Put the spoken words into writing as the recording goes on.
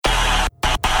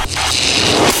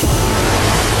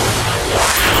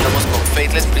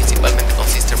Limitless, principalmente con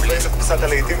Sister Bliss. קבוצת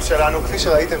הלהיטים שלנו, כפי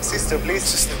שראיתם, Sister Bliss.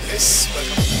 Sister Bliss,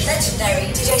 legendary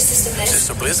DJ Sister Bliss.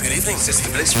 Sister Bliss, good evening. Sister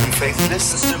Bliss from Faithless.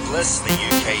 Sister Bliss, the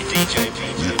UK DJ.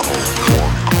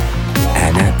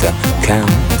 And at the count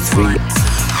of 3,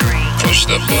 push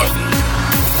the button.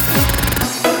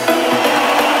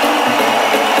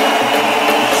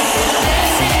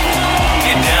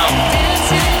 Get down.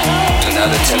 Do not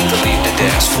attempt to leave the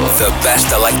dance floor. the best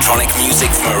electronic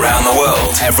music from around the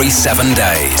world every 7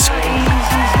 days.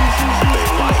 They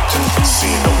like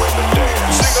seeing the women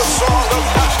dance. Sing a song of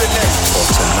happiness. For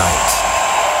tonight,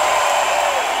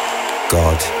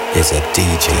 God is a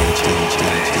DJ.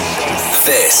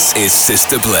 This is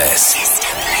Sister Bliss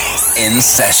in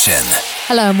session.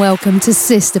 Hello and welcome to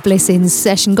Sister Bliss in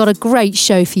Session. Got a great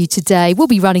show for you today. We'll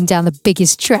be running down the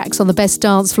biggest tracks on the best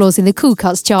dance floors in the Cool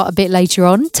Cuts chart a bit later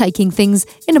on, taking things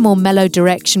in a more mellow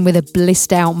direction with a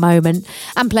blissed out moment,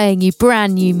 and playing you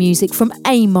brand new music from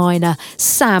A Minor,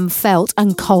 Sam Felt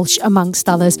and Kolsch amongst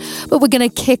others. But we're going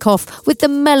to kick off with the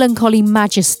melancholy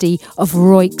majesty of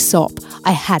Röyksopp.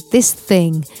 I Had This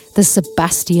Thing, the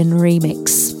Sebastian remix.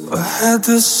 I had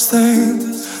this thing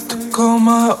to call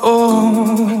my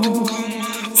own.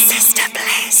 Sister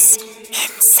Bliss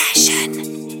in Session.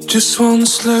 Just one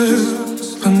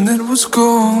slip and it was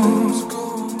gone.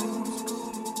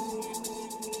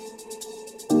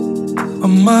 A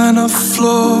minor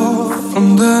flaw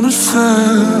and then it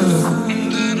fell.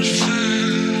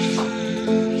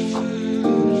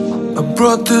 I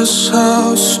brought this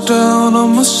house down on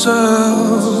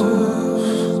myself.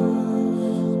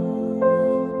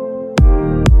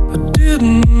 I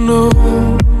didn't know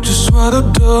just what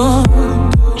I've done.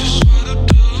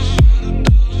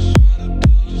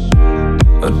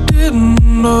 I didn't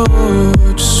know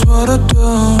just what I'd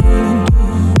done.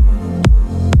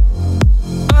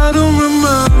 I don't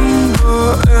remember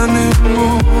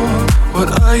anymore what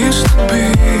I used to be.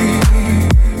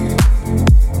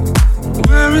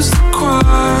 Where is the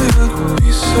quiet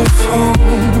piece of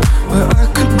home where I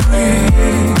could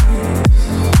breathe?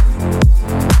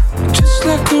 Just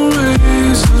like a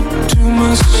razor to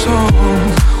my soul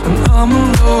when I'm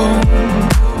alone.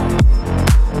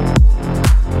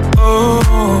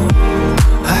 Oh,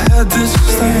 I had this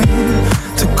thing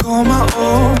to call my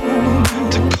own.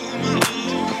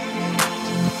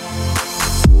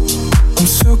 I'm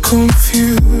so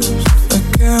confused, I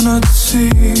cannot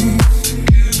see.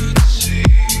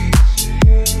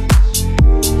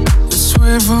 This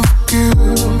wave of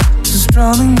guilt is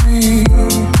drowning me.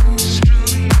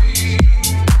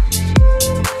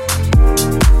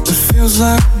 It feels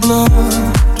like blood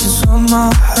is on my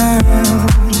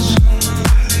hands.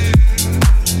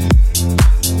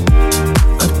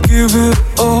 Give it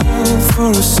all for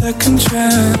a second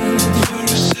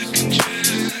chance.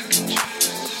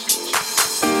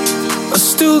 I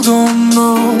still don't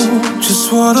know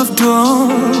just what I've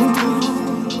done.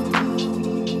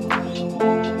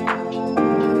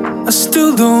 I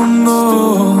still don't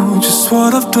know just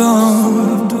what I've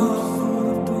done.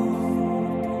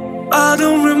 I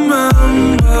don't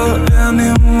remember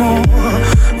anymore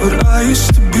what I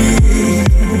used to be.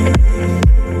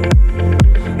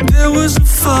 There was a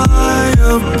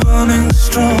fire burning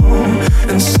strong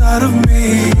inside of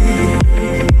me,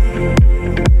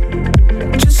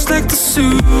 just like the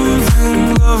soothing,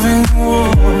 loving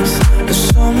warmth of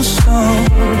summer sun.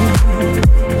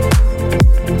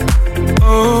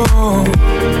 Oh,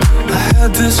 I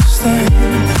had this thing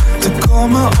to call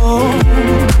my own.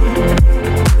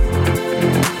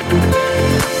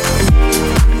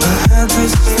 I had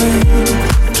this thing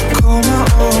to call my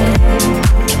own.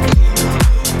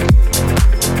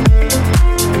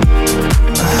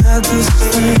 I had this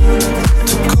thing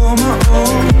to call my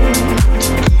own.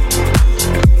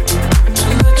 To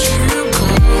let you go.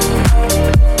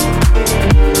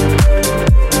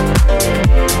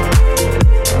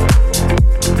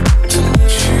 To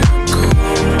let you go.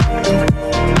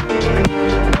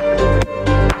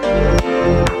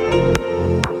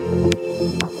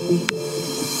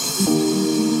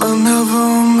 I never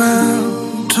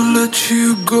meant to let you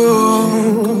go.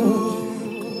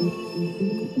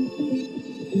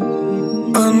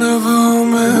 I never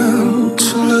meant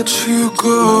to let you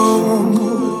go.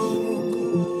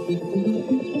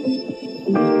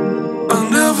 I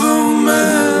never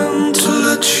meant to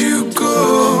let you go.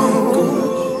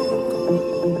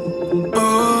 Oh,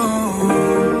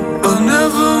 I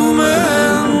never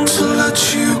meant to let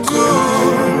you go.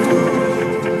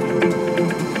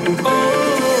 Oh,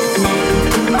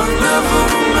 I never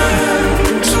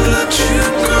meant to let you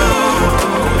go.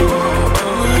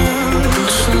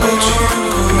 To let you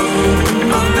go.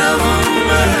 I never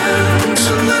meant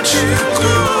to let you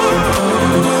go.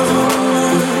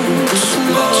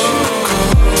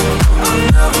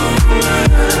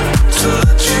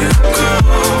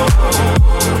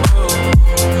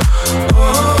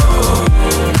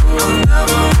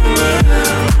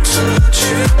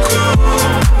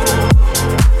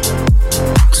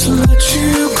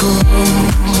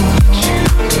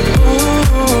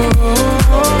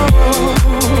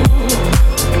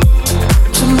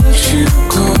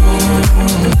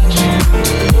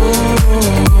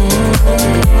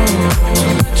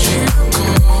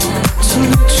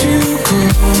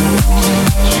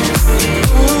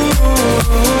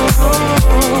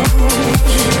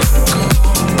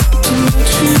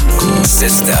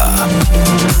 Sister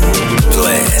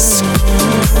Bliss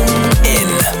in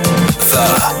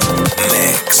the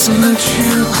mix. Let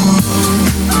you go.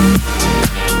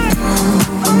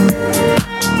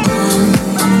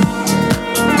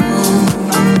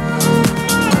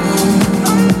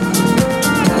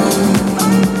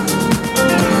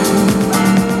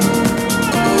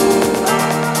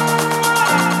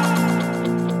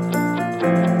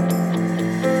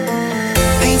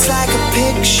 Paints like a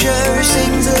picture,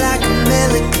 sings like a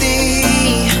melody.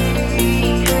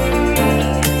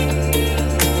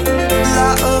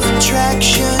 Law of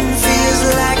attraction feels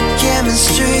like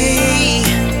chemistry.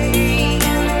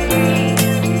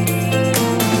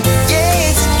 Yeah,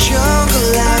 it's a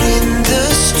jungle out in the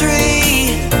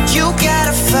street. You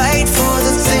gotta fight for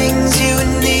the things you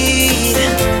need.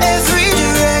 Every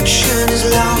direction is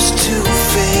lost to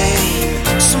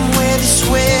fate. Somewhere this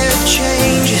where it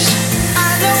changes. I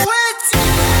know it.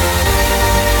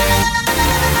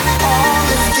 All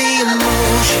of the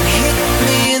emotion hit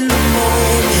me in the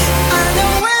moment. I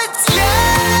know it. Yeah.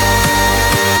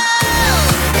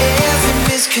 Every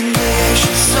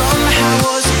misconnection somehow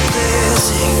was a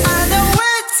blessing. I know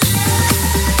it.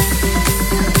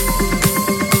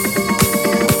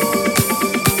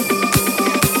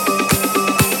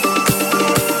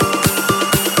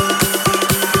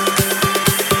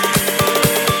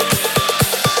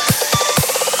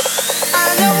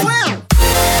 I know it.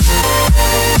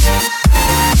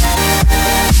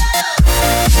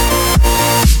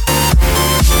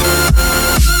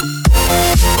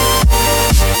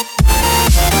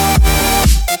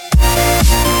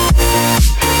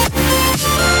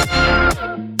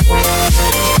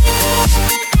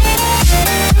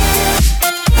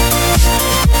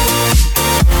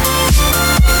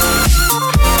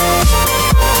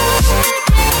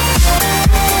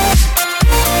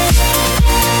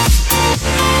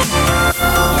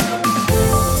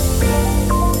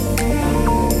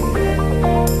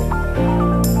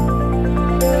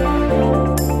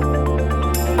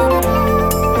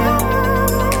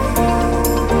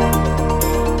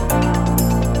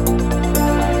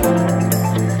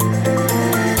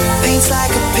 Paints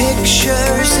like a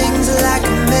picture, sings like a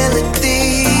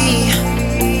melody.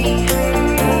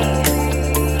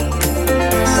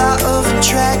 Law of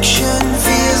attraction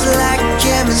feels like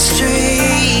chemistry.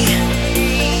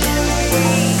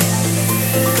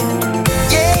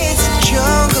 Yeah, it's a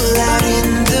jungle out in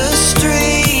the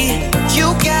street. You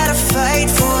gotta fight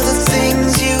for the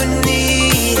things you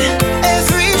need.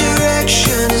 Every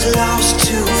direction is lost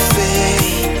to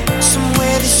fate.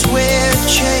 Somewhere this where it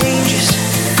changes.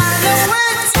 I know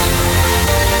it.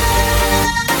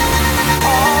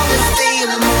 All of the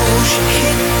emotion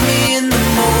hit me in the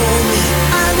moment.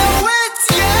 I know it.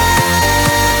 Yeah.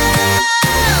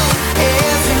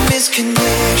 Every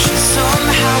misconnection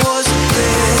somehow was a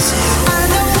blessing. I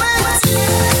know it.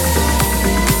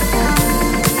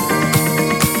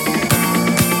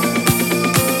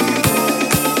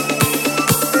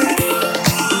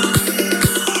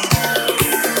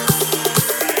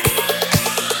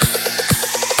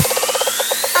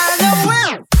 I know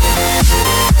it.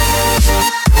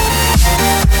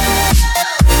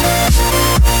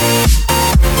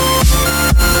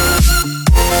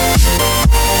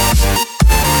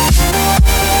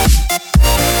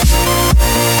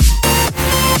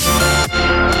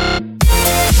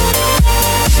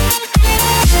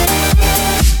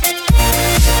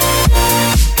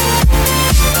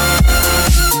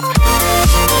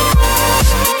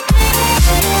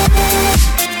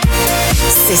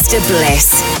 Sister Bliss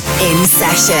in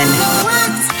session.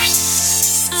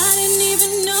 I didn't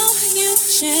even know you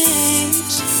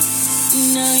changed.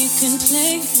 Now you can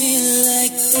play me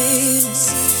like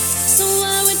this. So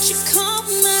why would you call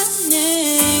my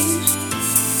name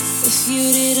if you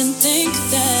didn't think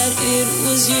that it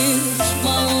was you?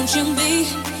 Why won't you be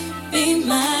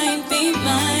mine, be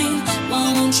mine?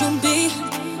 Why won't you be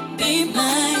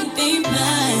mine, be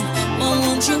mine? Why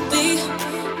won't you be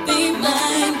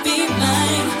mine, be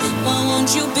mine? Why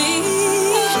won't you be?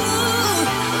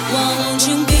 Why won't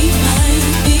you be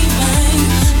mine, be mine?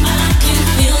 I can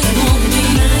feel you want me.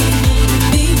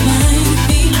 Be mine,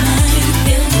 be mine.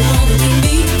 Feel you want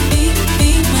me.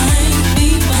 Be mine, be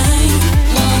mine.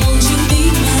 Why won't you be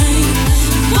mine?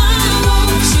 Why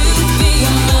won't you be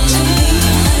mine,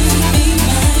 be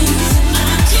mine?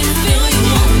 I can feel you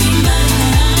want me.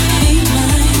 Be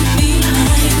mine, be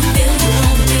mine. Feel you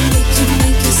want me. We can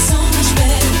make it so much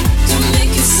better. Can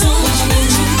make it so much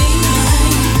better.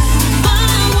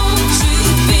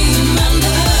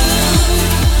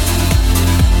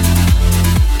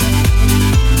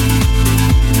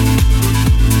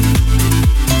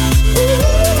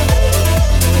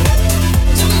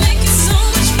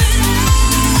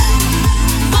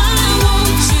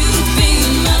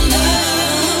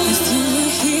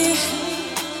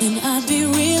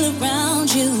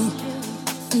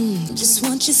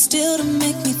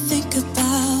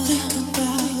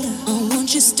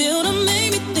 still to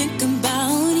make me think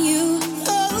about you.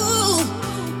 Oh,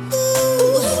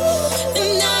 ooh.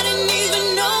 And I didn't even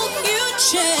know you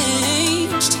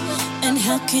changed. And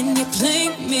how can you play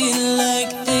me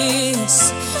like this?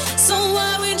 So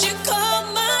why would you call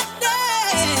my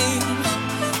name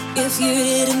if you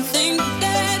didn't think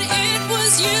that it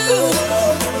was you?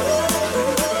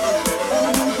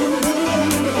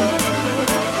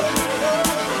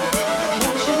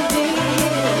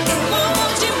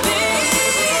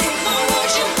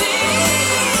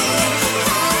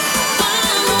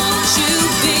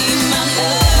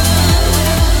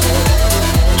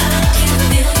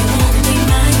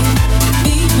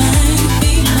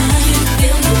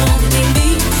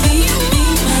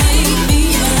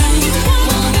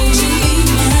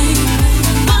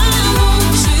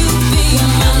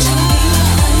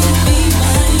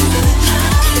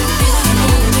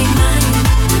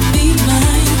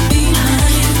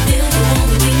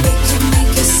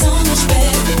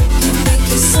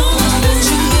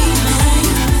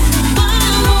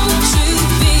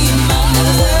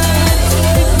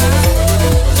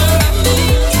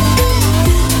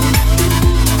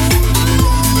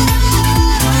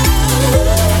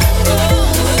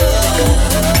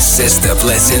 Sister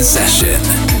Bliss in session.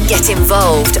 Get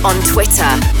involved on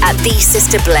Twitter at The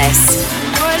Sister Bliss.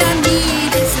 What I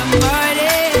need is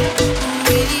somebody who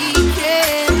really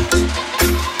cares.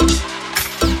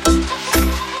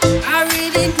 I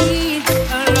really need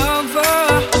a lover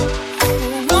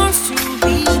who wants to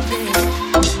be there.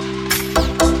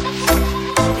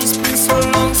 It's been so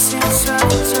long since I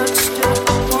touched a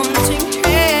wanting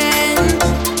hand.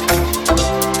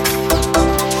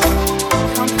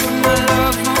 Come put my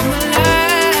love on the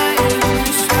line.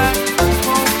 Try to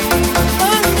hold me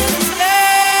on this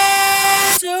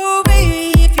land. So baby,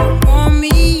 if you want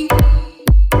me,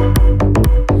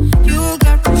 you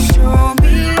got to show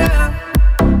me love.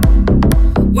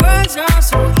 Words are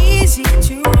so easy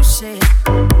to say,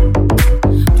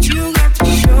 but you got to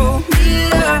show me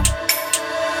love.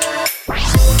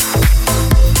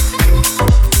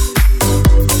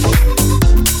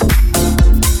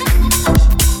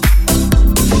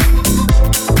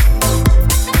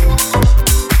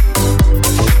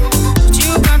 But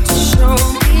you got to show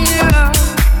me love.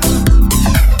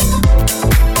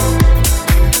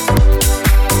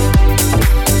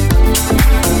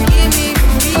 Give me a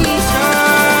reason.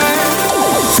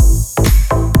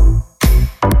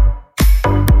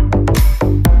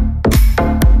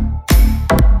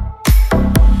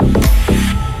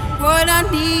 What I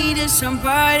need is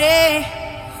somebody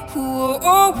who will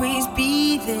always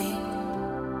be there.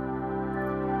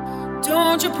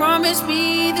 Don't you promise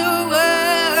me the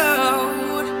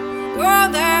world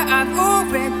that I've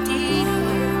already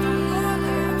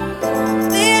heard.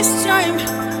 This time,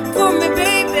 for me,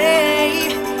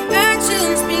 baby,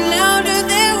 actions speak louder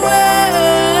than words.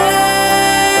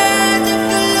 If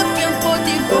you're looking for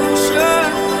devotion,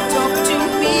 talk to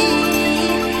me.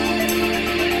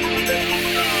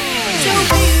 So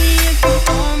baby, if you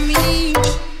want me,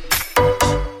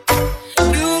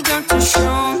 you got to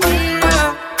show me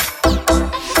love.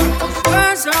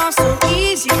 Words are so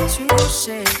easy to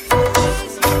say,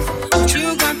 but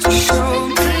you got to show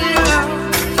me love.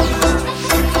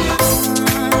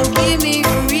 Give me a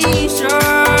reason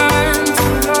to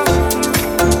love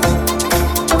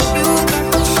you. You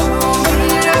got to show me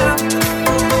love.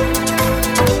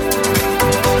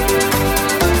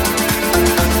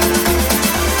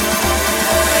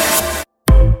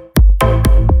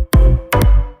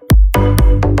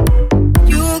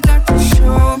 You got to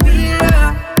show me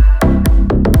love.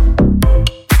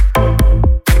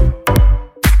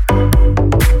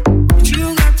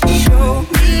 You got to show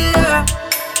me love.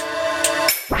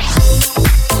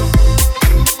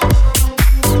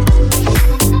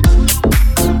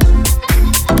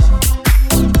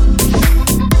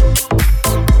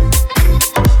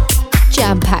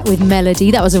 Jam-packed with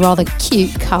melody. That was a rather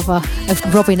cute cover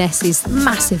of Robin S.'s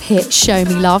massive hit Show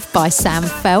Me Love by Sam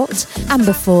Felt. And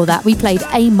before that we played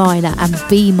A minor and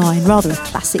B minor, rather a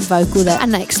classic vocal there.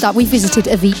 And next up we visited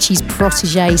Avicii's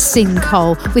protege Sing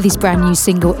Cole with his brand new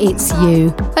single It's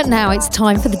You. But now it's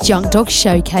time for the Junk Dog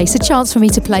Showcase, a chance for me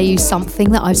to play you something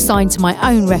that I've signed to my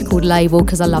own record label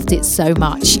because I loved it so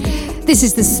much. This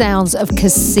is the sounds of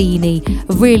Cassini,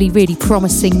 a really, really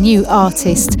promising new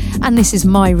artist, and this is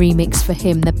my remix for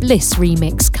him, the Bliss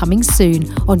remix, coming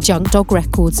soon on Junk Dog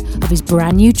Records of his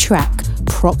brand new track,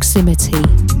 Proximity.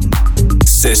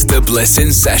 Sister Bliss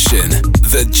in session.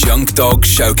 The Junk Dog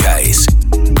Showcase.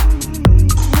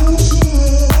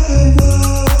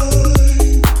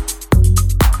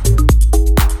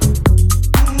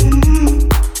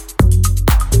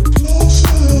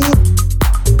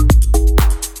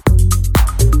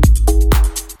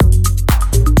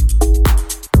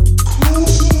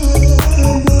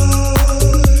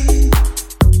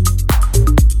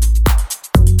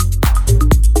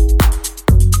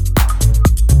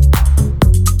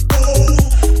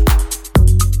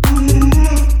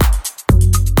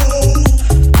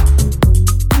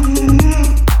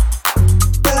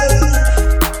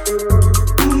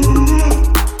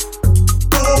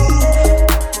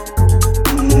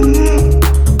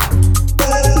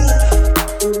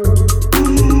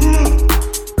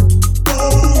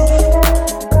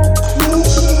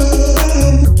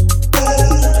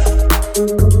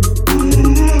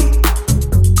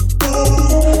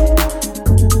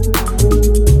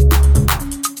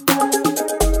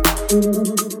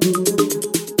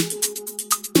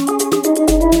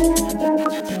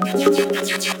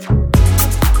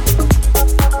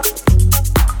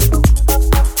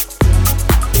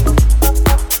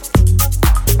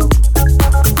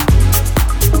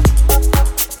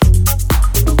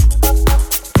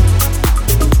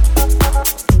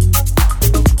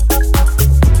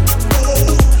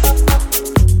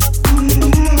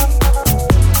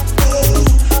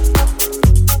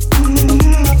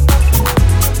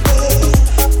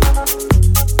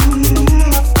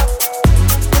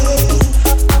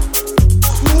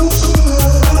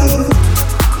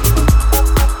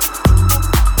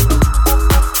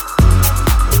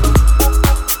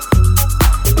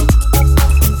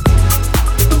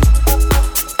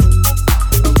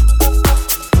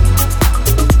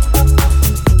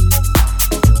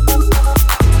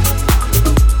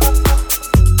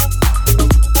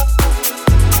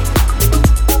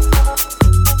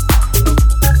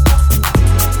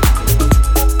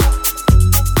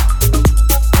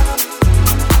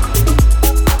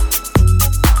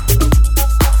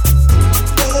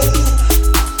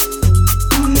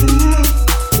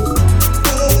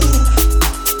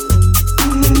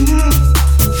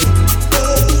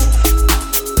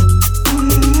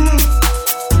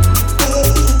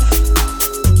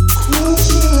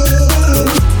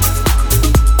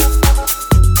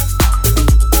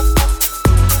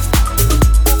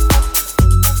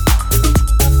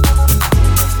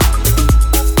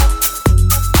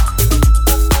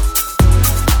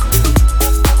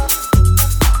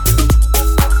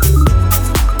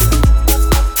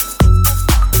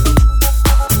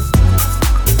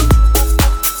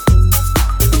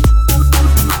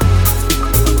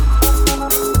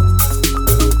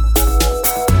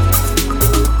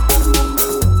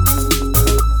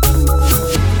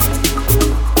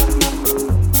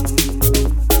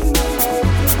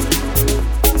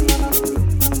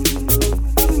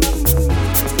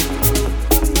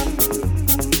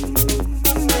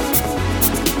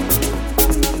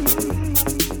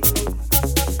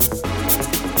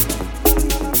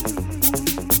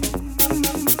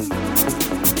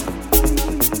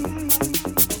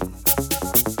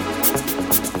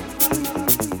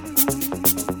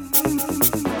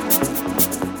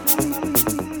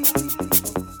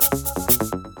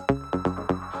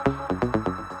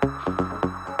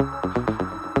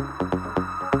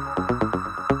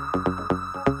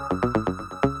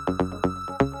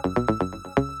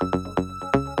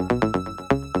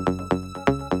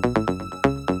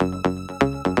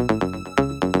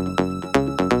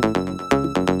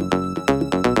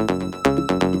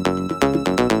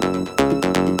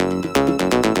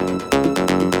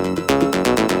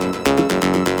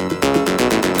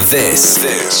 This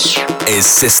is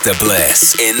Sister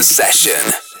Bliss in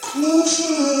session.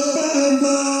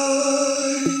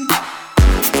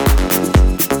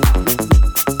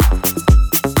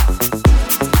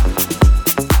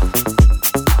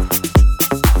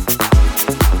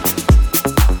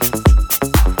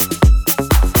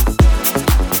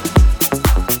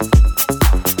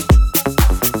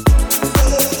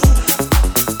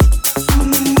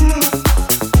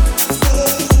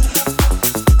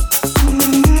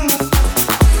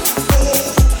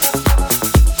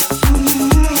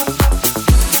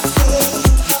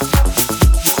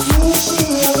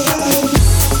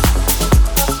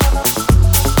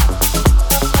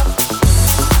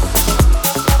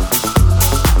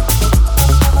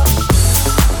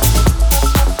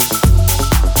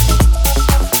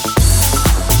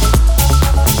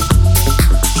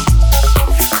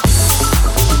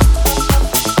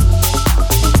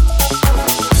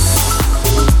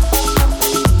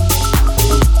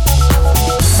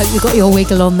 Got your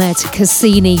wiggle on there to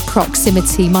Cassini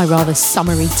Proximity, my rather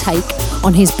summery take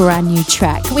on his brand new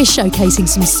track. We're showcasing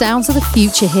some sounds of the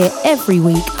future here every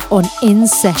week on In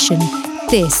Session.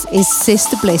 This is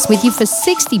Sister Bliss with you for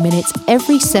 60 minutes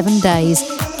every 7 days.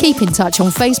 Keep in touch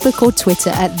on Facebook or Twitter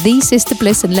at The Sister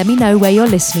Bliss and let me know where you're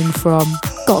listening from.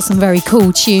 Got some very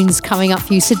cool tunes coming up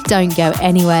for you, so don't go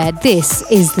anywhere. This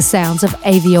is the sounds of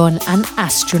Avion and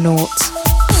Astronaut.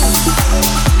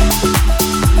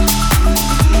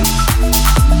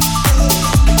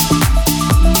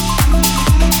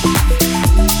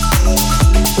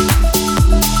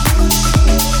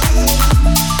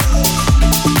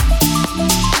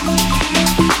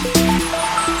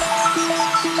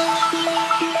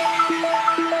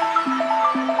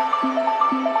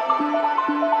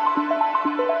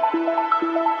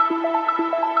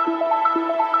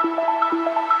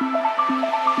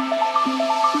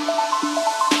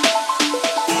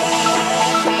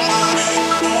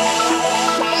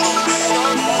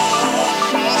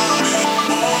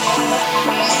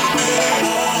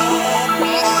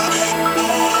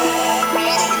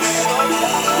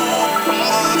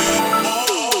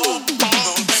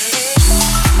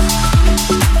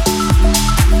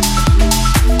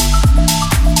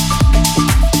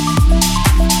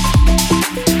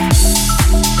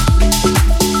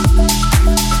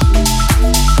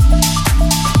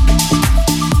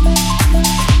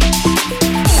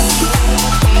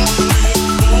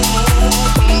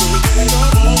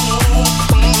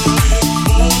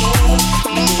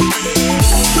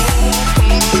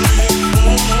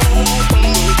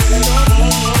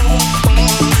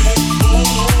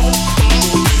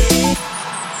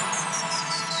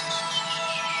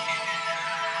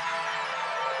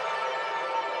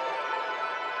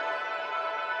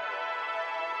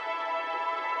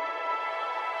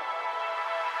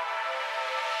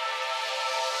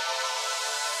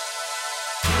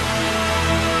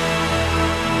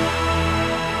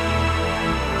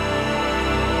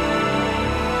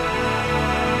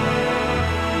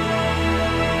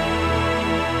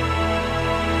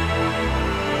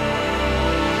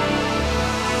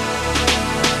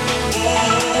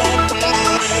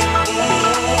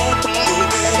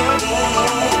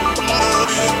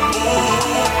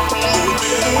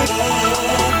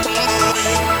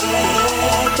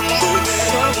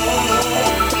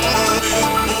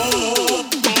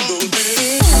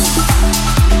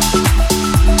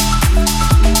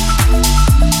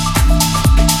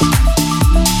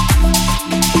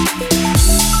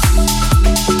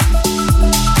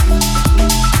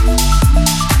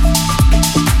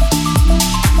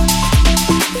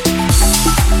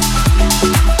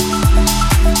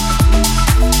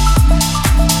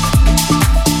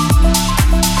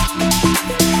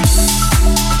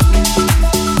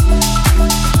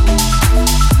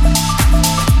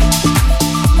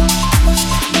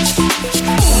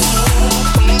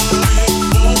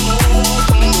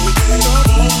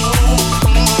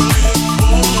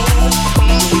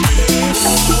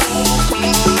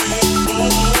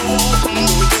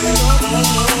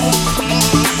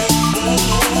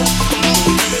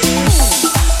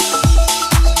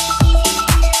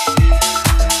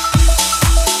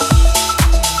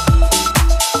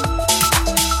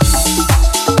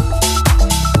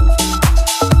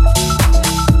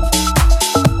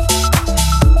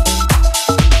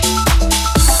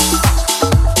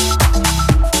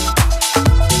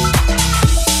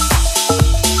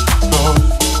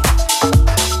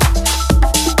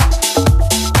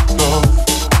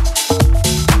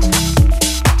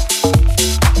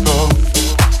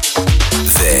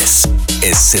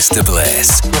 Sister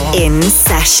Bliss. In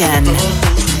Session.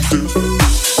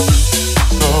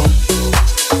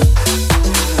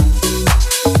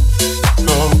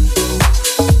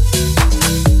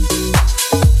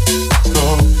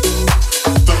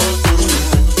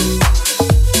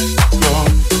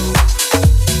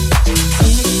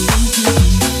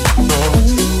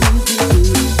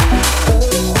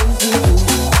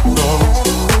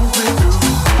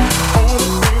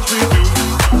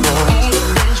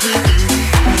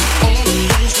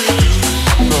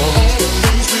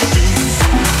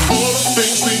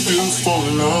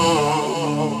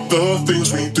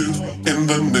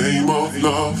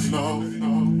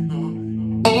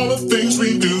 All the things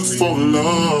we do for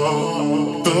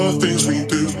love, the things we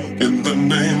do in the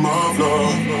name of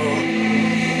love.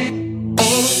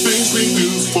 All the things we do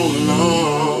for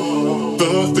love,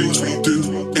 the things we do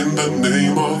in the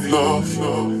name of love.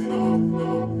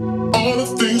 All the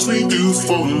things we do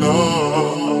for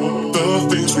love, the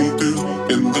things we do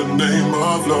in the name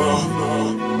of love.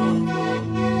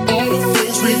 All the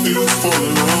things we do for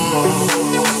love,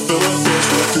 the things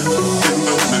we do in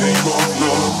the name of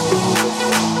love.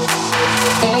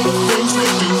 All the things we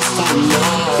do for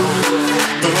love,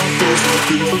 the things we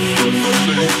do in the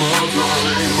name of love.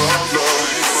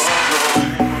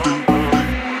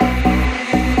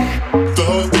 The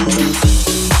things we do.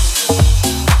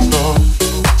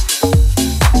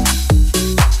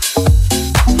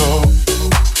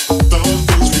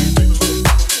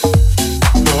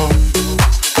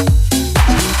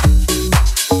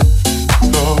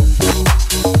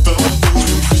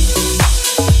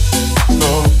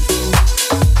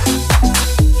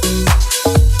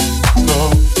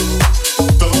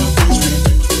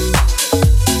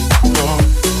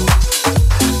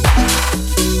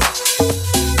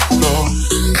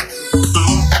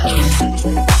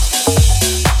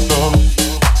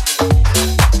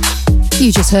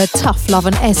 Heard Tough Love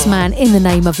and S-Man in the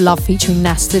Name of Love featuring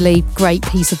Nastali. Great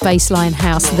piece of bassline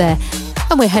house there.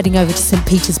 And we're heading over to St.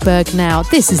 Petersburg now.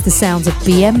 This is the sounds of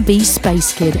BMB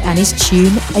Space Kid and his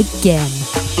tune Again.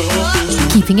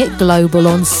 Keeping it global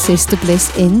on Sister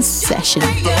Bliss in session.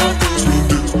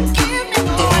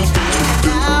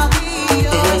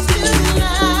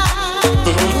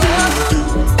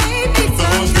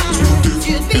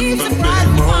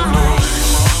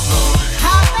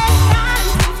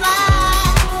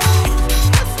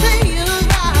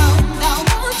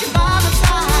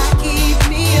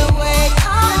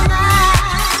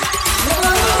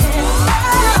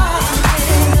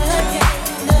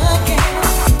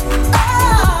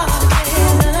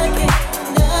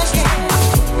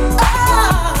 Oh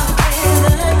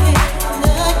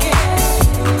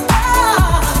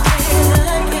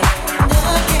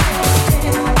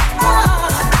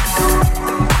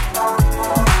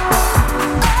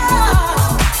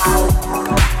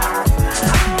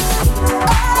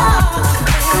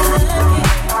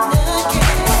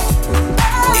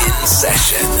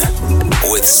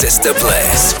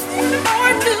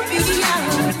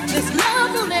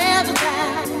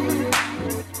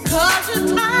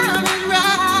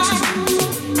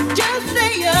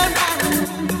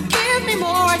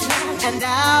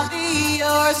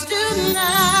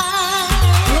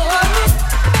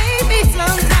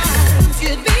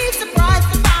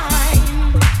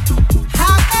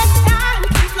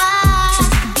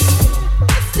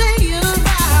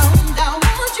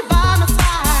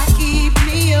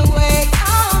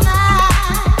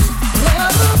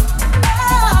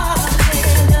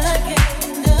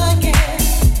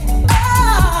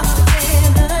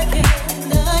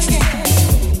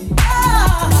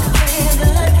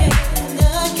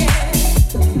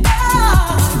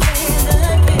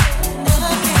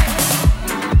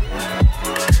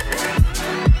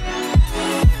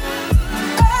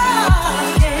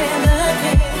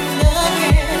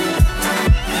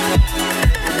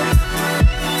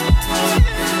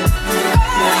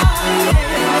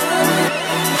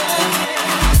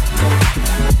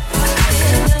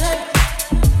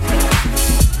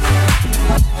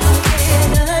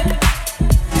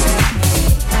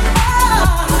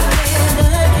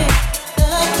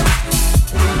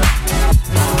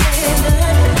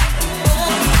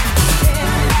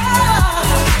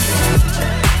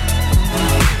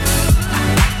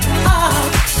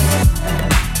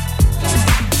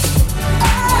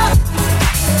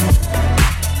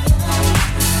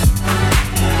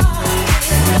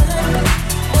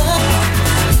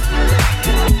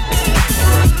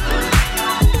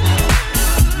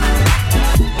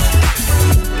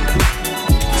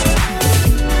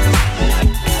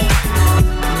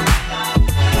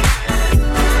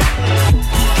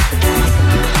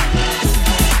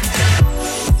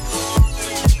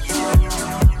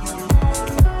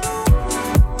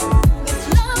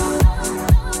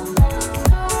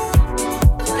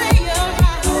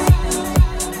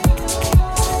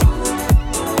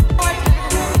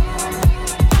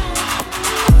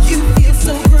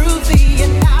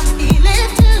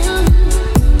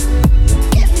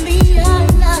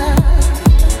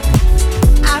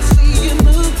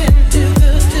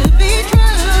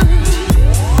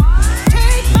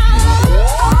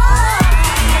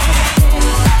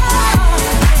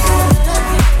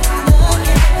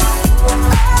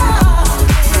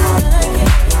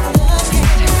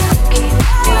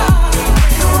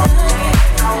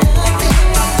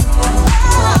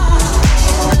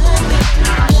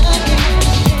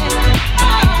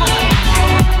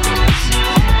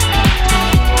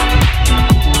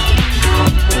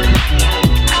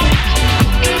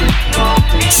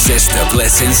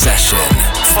in session.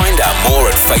 Find out more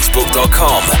at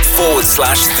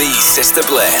facebook.com/The Sister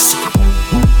Bliss.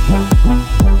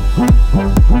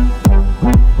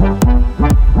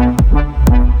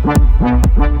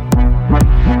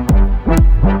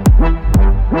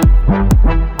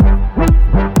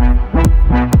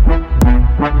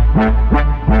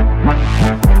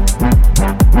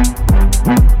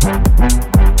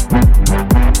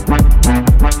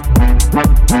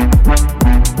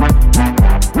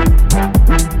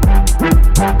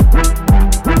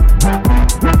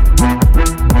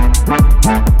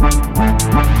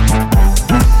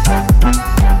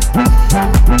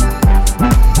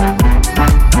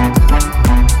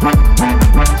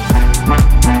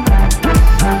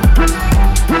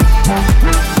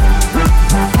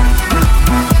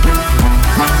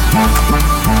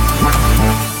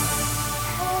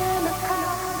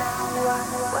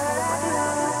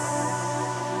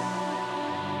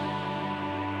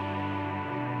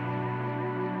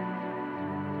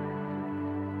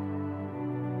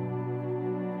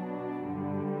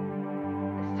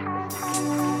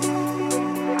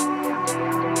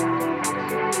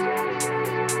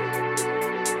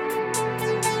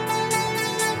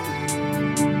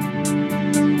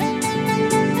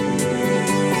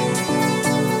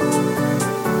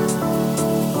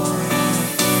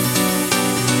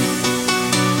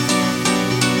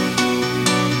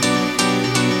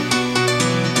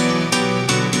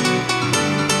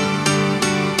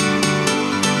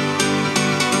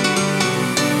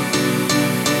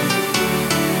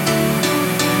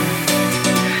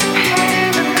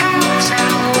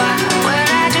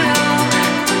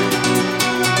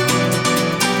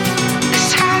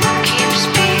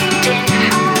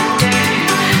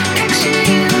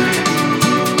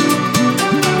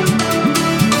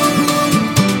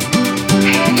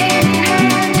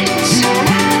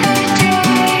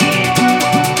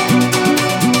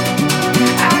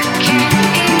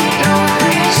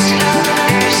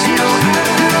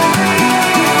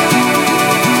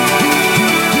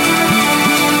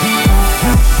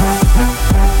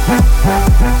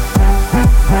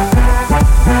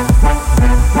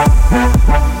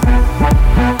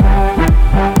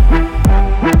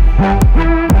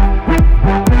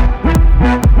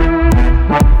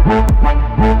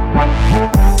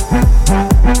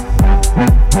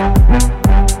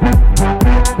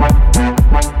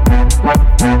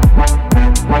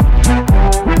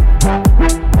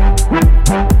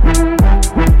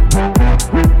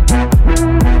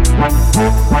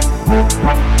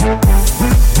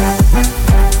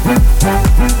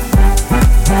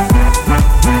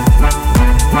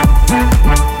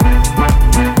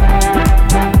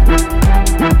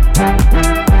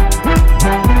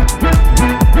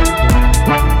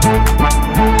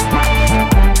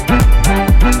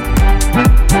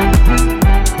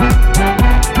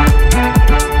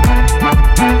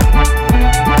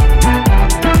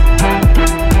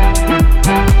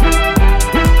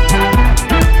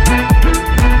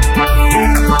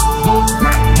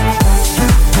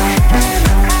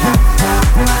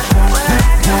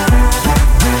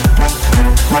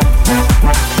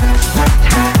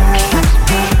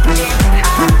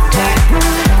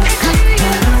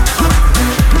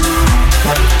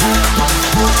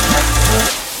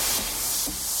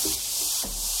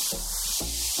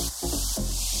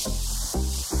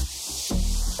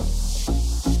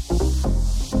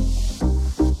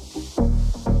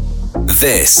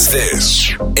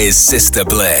 This is Sister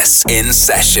Bliss in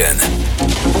session.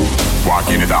 Walk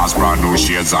in the dance, brand new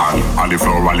shades on. On the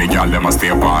floor, while the girl them a stay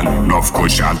on. Enough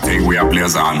cushion thing we a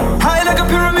blaze on. High like a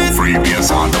pyramid. Free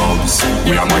bass and dubs.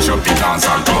 We a mash up the dance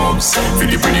and clubs. Feel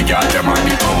the pretty girl them on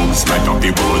the tubs. Light up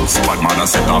the woods. Bad man a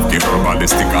set off the herb and the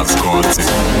stick and skulls.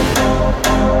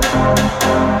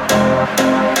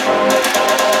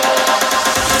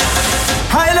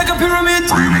 High like a pyramid.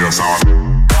 Free bass on.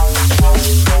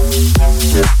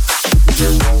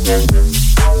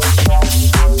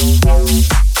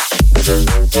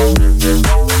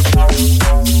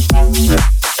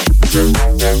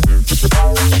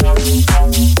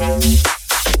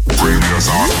 Bring us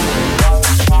on.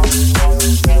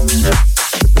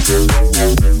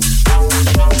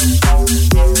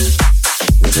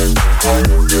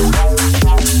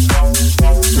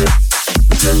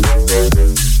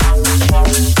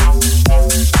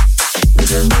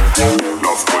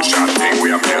 Love cushion thing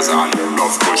we a blaze on.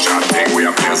 Love cushion thing we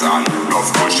a blaze on.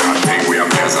 Love cushion thing we a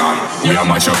blaze on. We a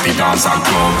mash up the dance and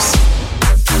clubs.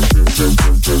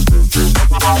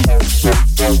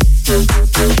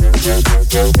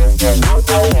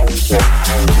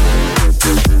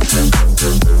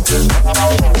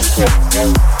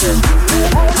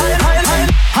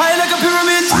 High like a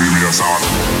pyramid. Bring us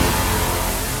on.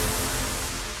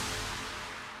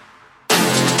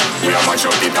 are mash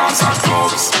up the dance and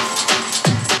clubs.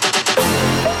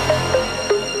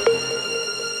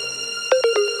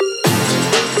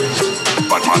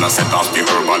 But man, I set off the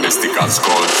herbalistic and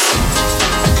skulls.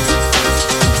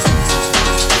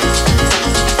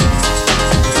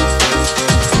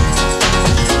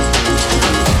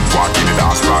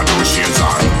 Dance brand new shades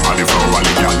on. On the floor while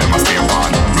the girl them a stay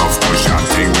on. Love push and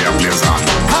thing we a blaze on.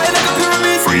 High like a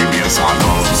pyramid. Free bass and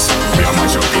loves. We a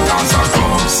mash up the dance and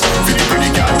clubs. For the pretty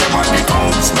girl them and the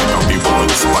counts. Light up the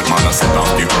bulbs. But man a set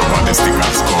off the herbalistic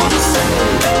and skulls.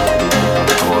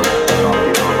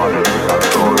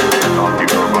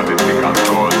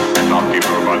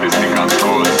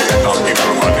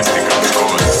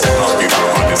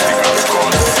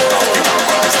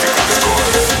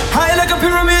 High like a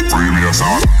pyramid. Free bass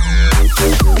on.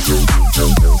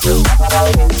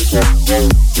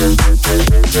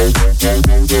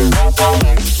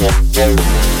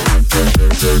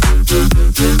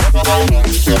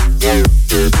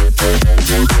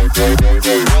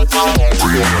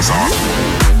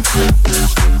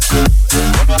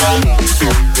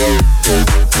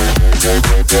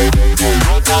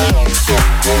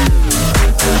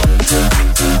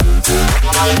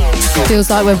 Feels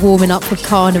like we're warming up for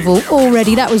Carnival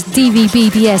already. That was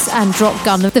DVBBS and Drop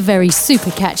Gun, the very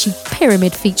super catchy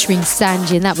Pyramid featuring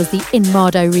Sanjin. That was the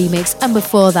Inmado remix. And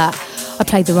before that, I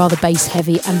played the rather bass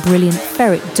heavy and brilliant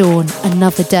Ferret Dawn,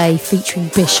 Another Day featuring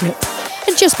Bishop.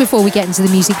 And just before we get into the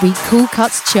Music Week Cool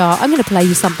Cuts chart, I'm going to play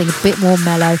you something a bit more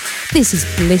mellow. This is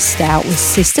Blissed Out with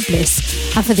Sister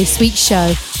Bliss. And for this week's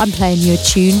show, I'm playing you a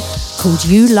tune called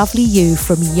You Lovely You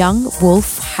from Young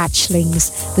Wolf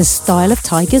Hatchlings, the Style of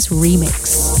Tigers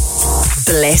remix.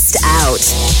 Blissed Out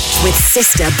with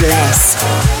Sister Bliss.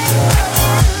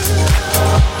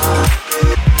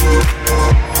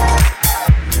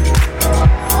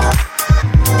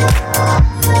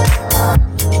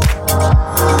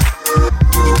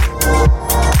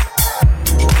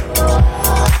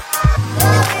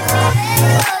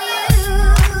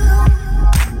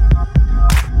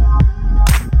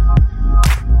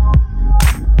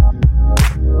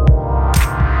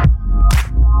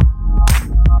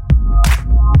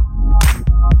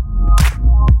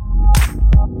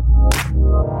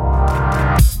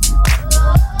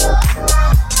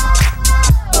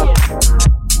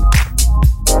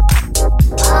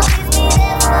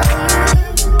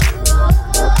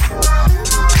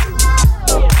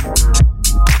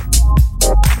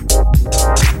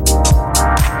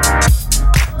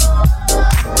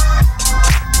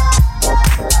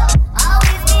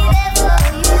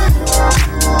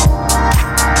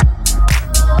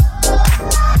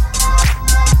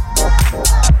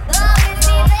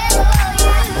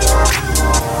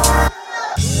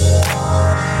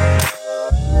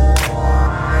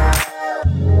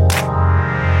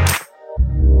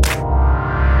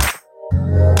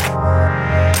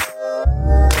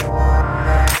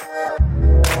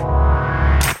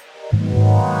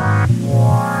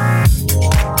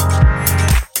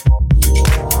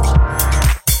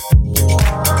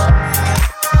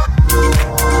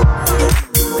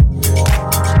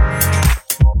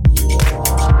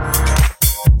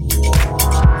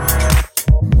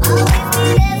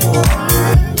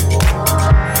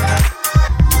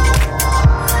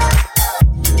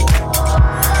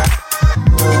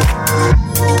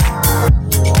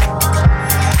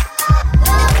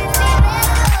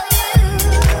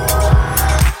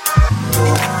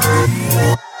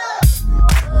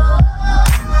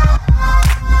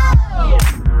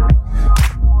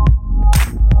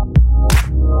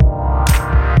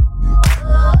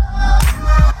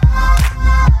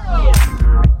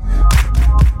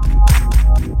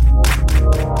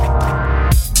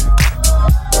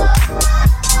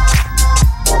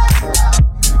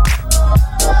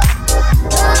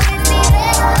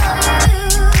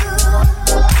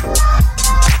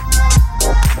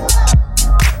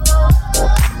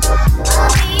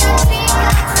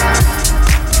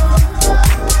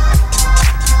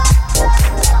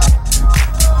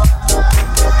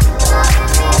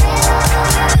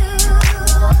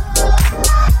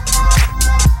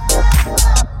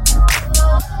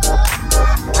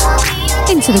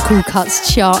 To the Cool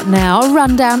Cuts chart now, a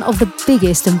rundown of the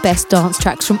biggest and best dance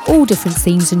tracks from all different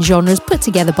themes and genres put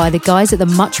together by the guys at the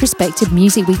much respected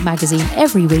Music Week magazine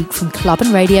every week from club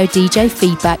and radio DJ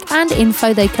feedback and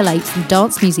info they collate from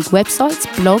dance music websites,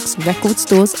 blogs, record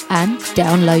stores and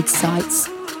download sites.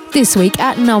 This week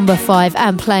at number 5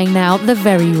 and playing now the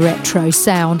very retro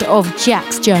sound of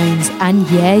Jax Jones and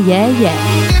Yeah Yeah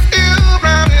Yeah.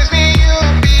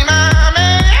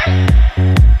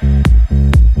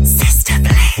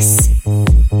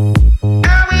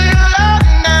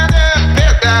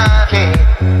 I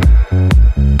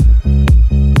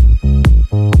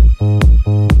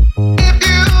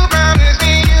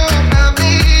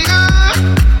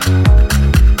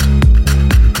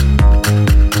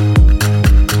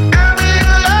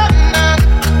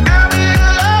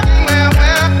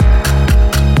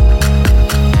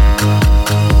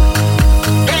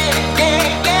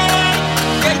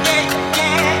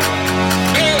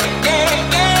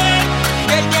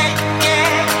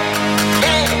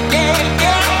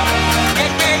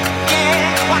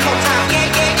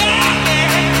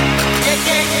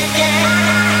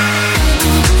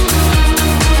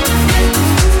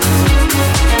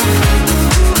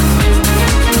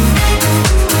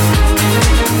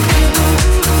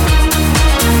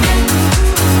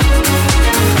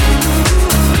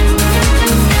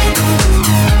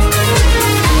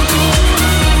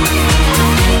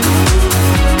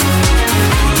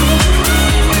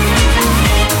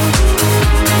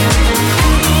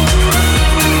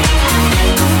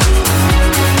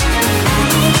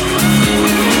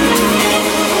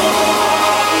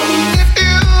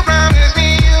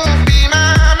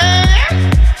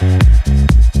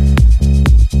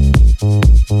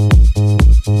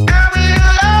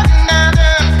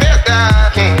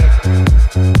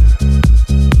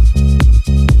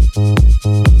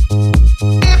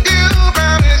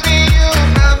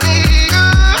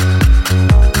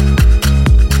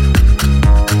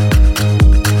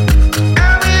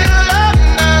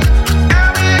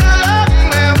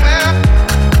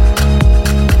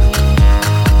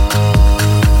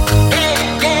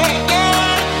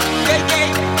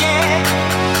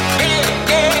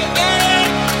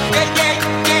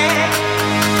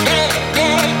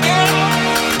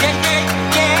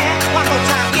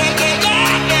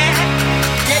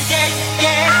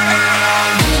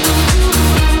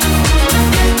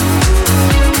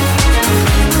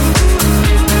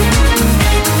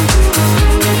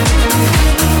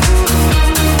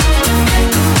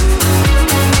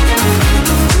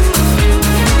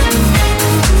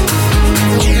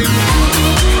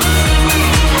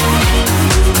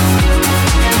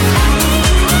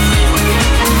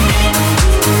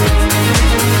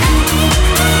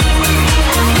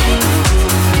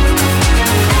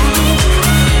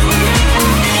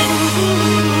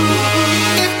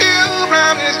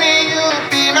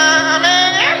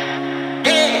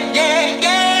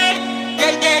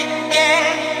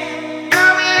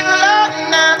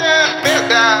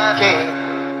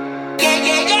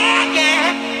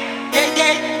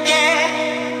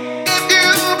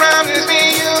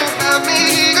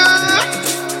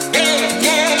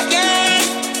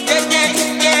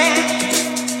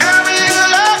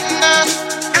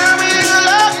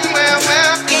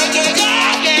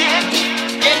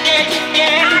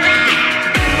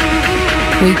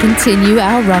We continue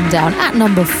our rundown. At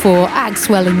number 4,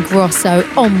 Axwell and Grosso,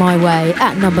 On My Way.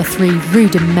 At number 3,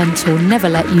 Rudimental, Never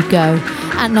Let You Go.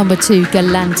 At number 2,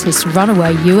 Galantis,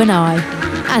 Runaway, You and I.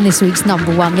 And this week's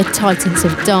number 1, the Titans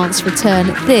of Dance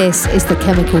return. This is the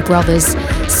Chemical Brothers.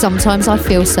 Sometimes I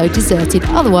Feel So Deserted,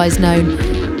 otherwise known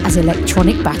as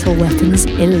Electronic Battle Weapons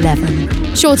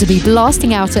 11. Sure to be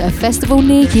blasting out at a festival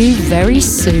near you very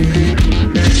soon.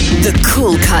 The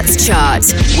Cool Cuts Chart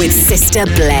with Sister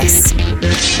Bliss.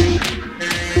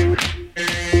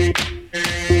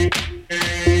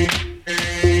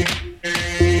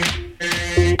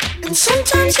 And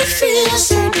sometimes you feel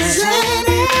so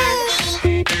deserted,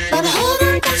 but hold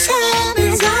on, 'cause time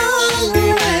is on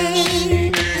the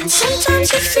way. And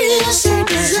sometimes you feel so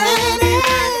deserted,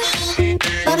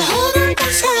 but hold on,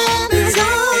 'cause time is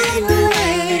on the way.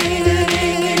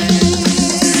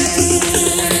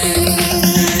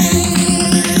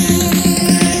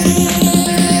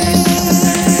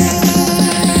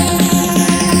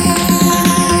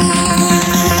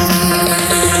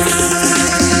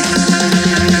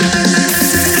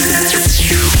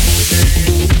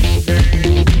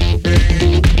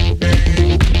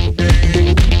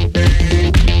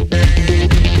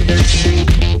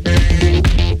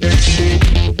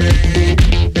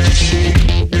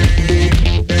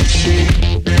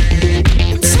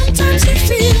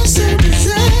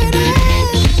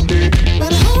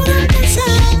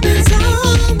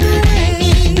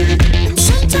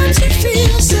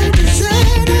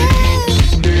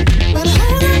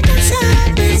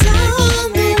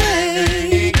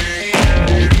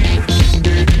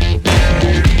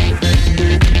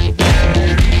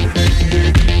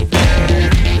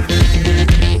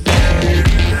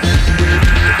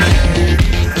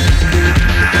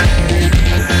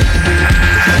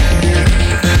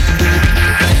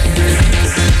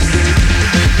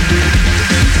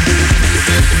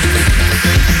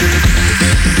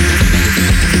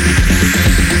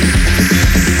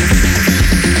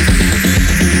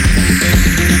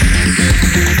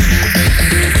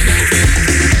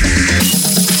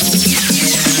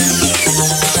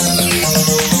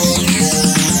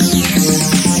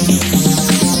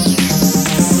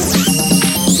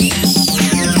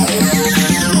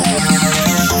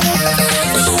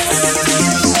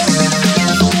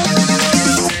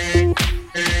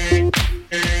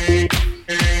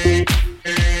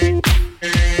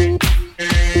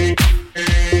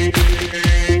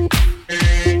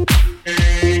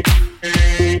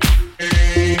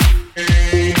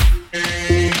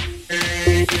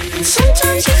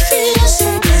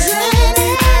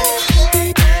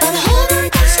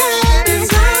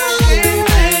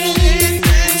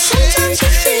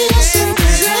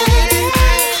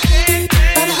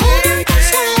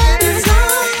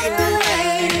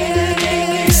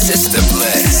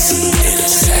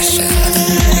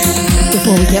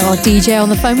 DJ on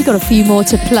the phone, we've got a few more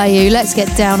to play you. Let's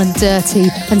get down and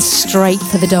dirty and straight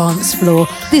for the dance floor.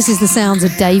 This is the sounds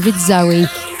of David Zoe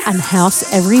and House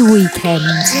Every Weekend.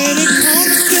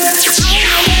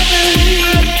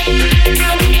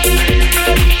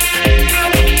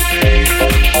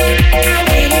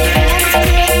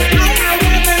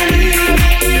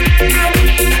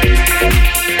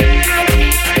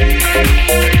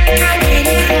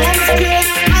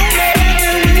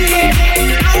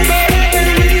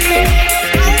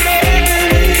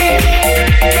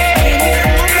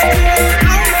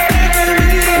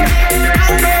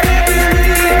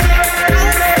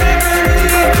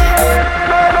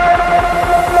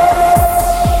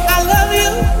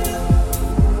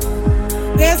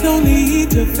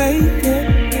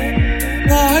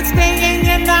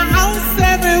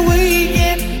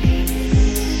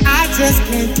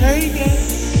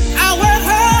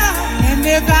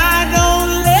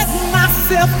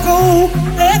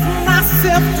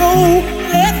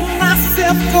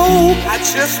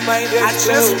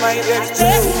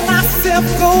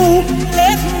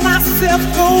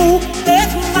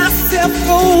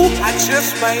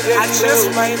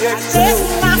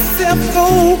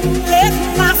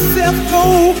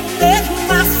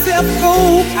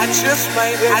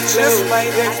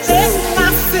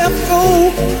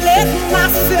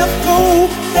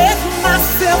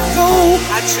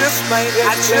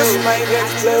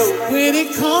 When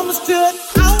it comes to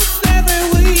house every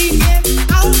weekend,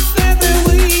 house every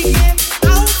weekend,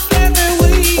 house every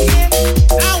weekend,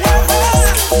 I work hard.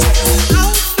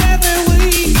 House every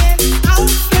weekend,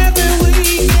 house every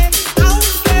weekend,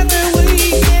 house every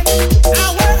weekend, I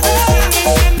work hard.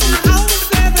 House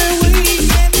every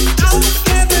weekend, house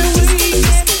every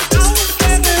weekend, house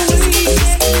every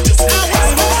weekend, I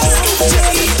work hard.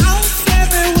 House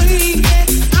every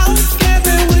weekend, house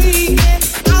every weekend,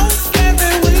 house every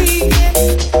weekend.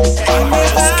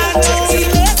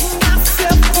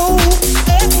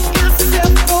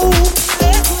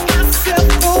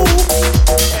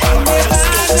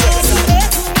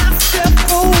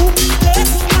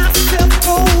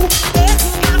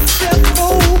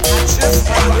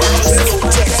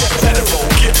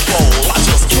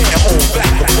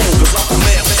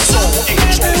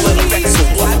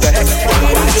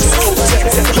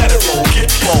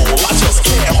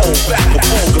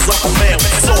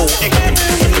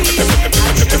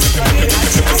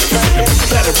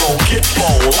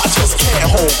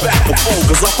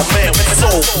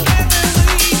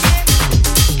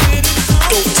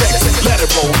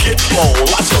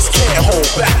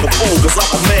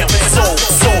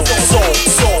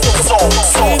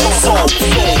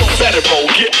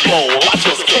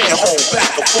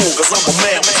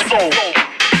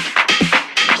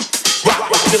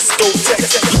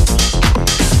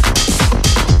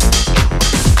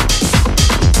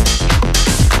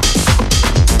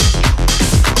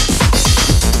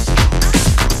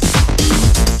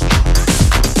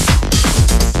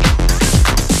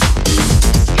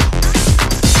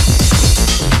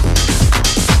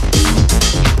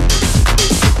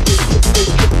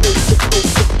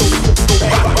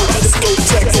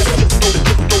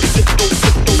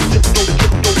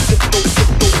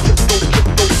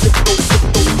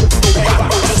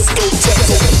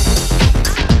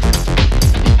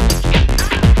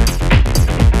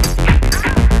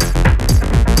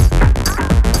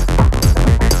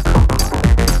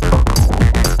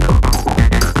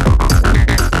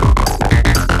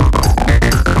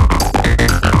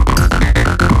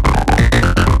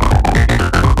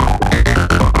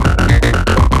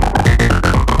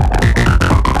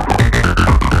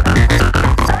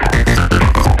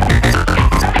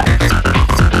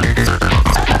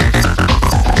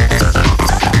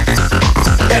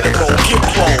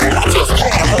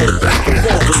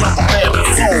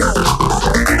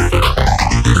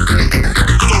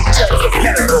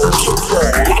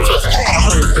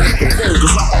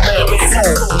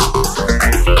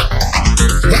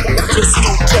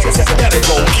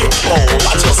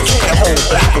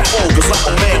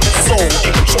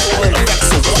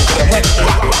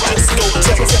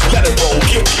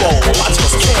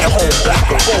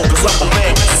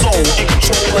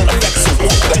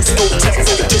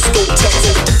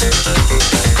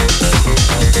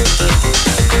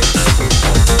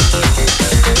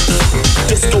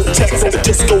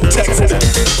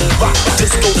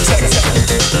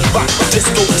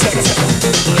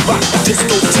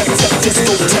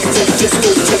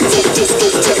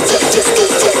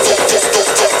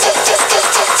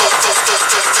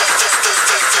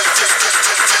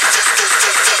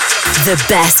 The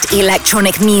best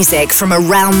electronic music from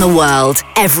around the world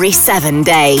every 7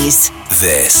 days.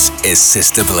 This is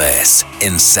Sister Bliss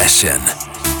in session.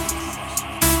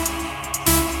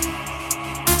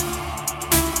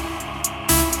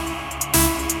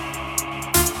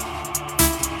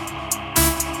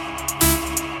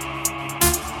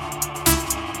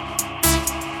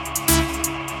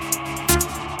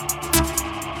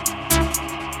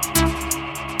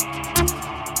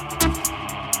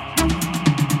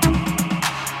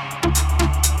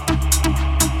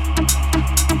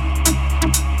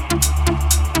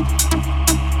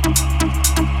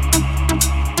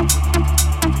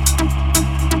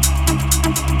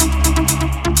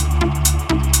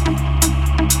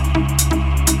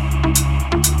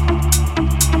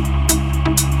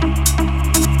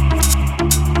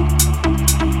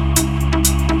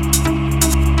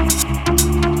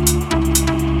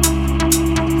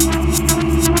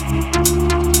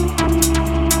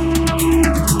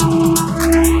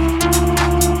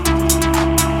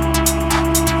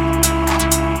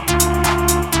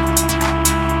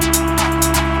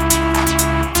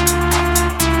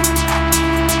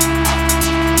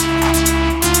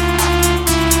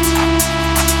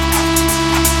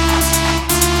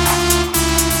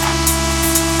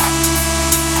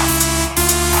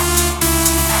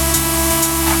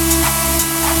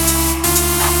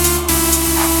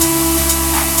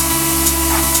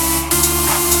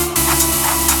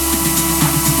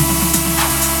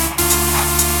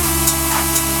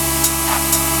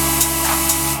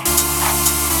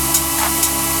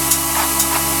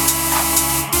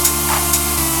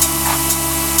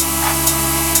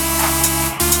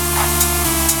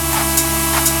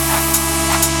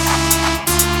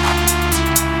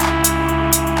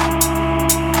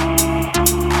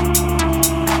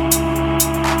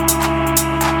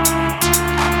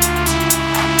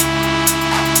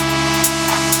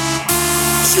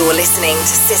 You're listening to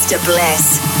Sister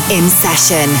Bliss in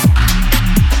session.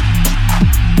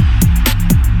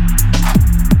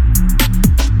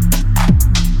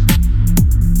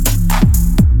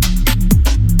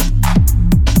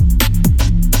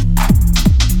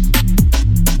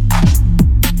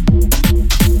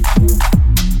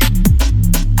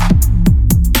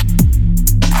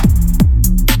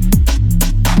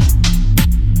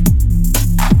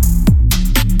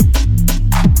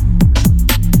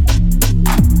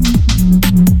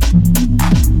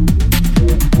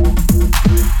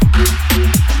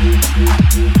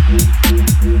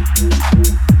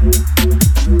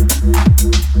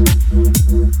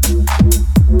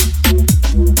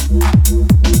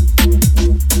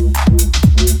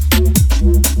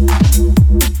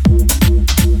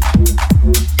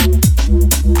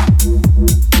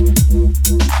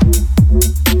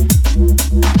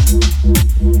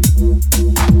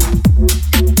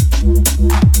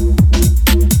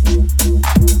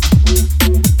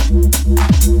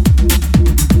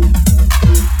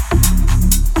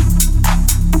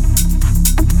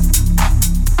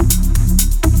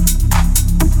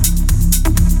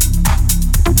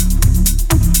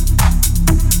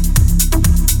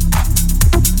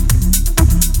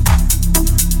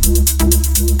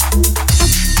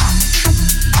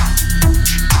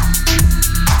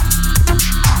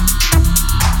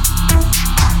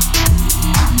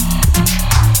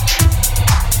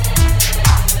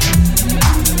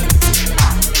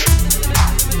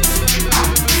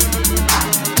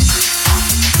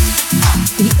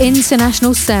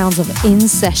 International sounds of In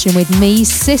Session with me,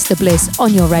 Sister Bliss,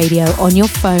 on your radio, on your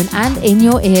phone and in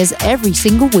your ears every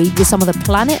single week with some of the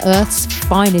planet Earth's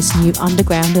finest new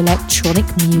underground electronic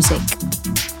music.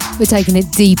 We're taking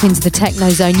it deep into the techno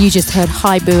zone. You just heard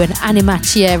Haibu and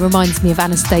Animatier, reminds me of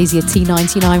Anastasia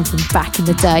T99 from back in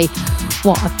the day.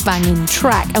 What a banging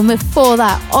track. And before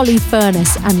that, Ollie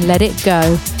Furnace and Let It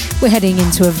Go. We're heading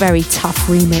into a very tough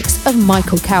remix of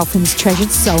Michael Calfin's Treasured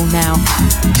Soul now.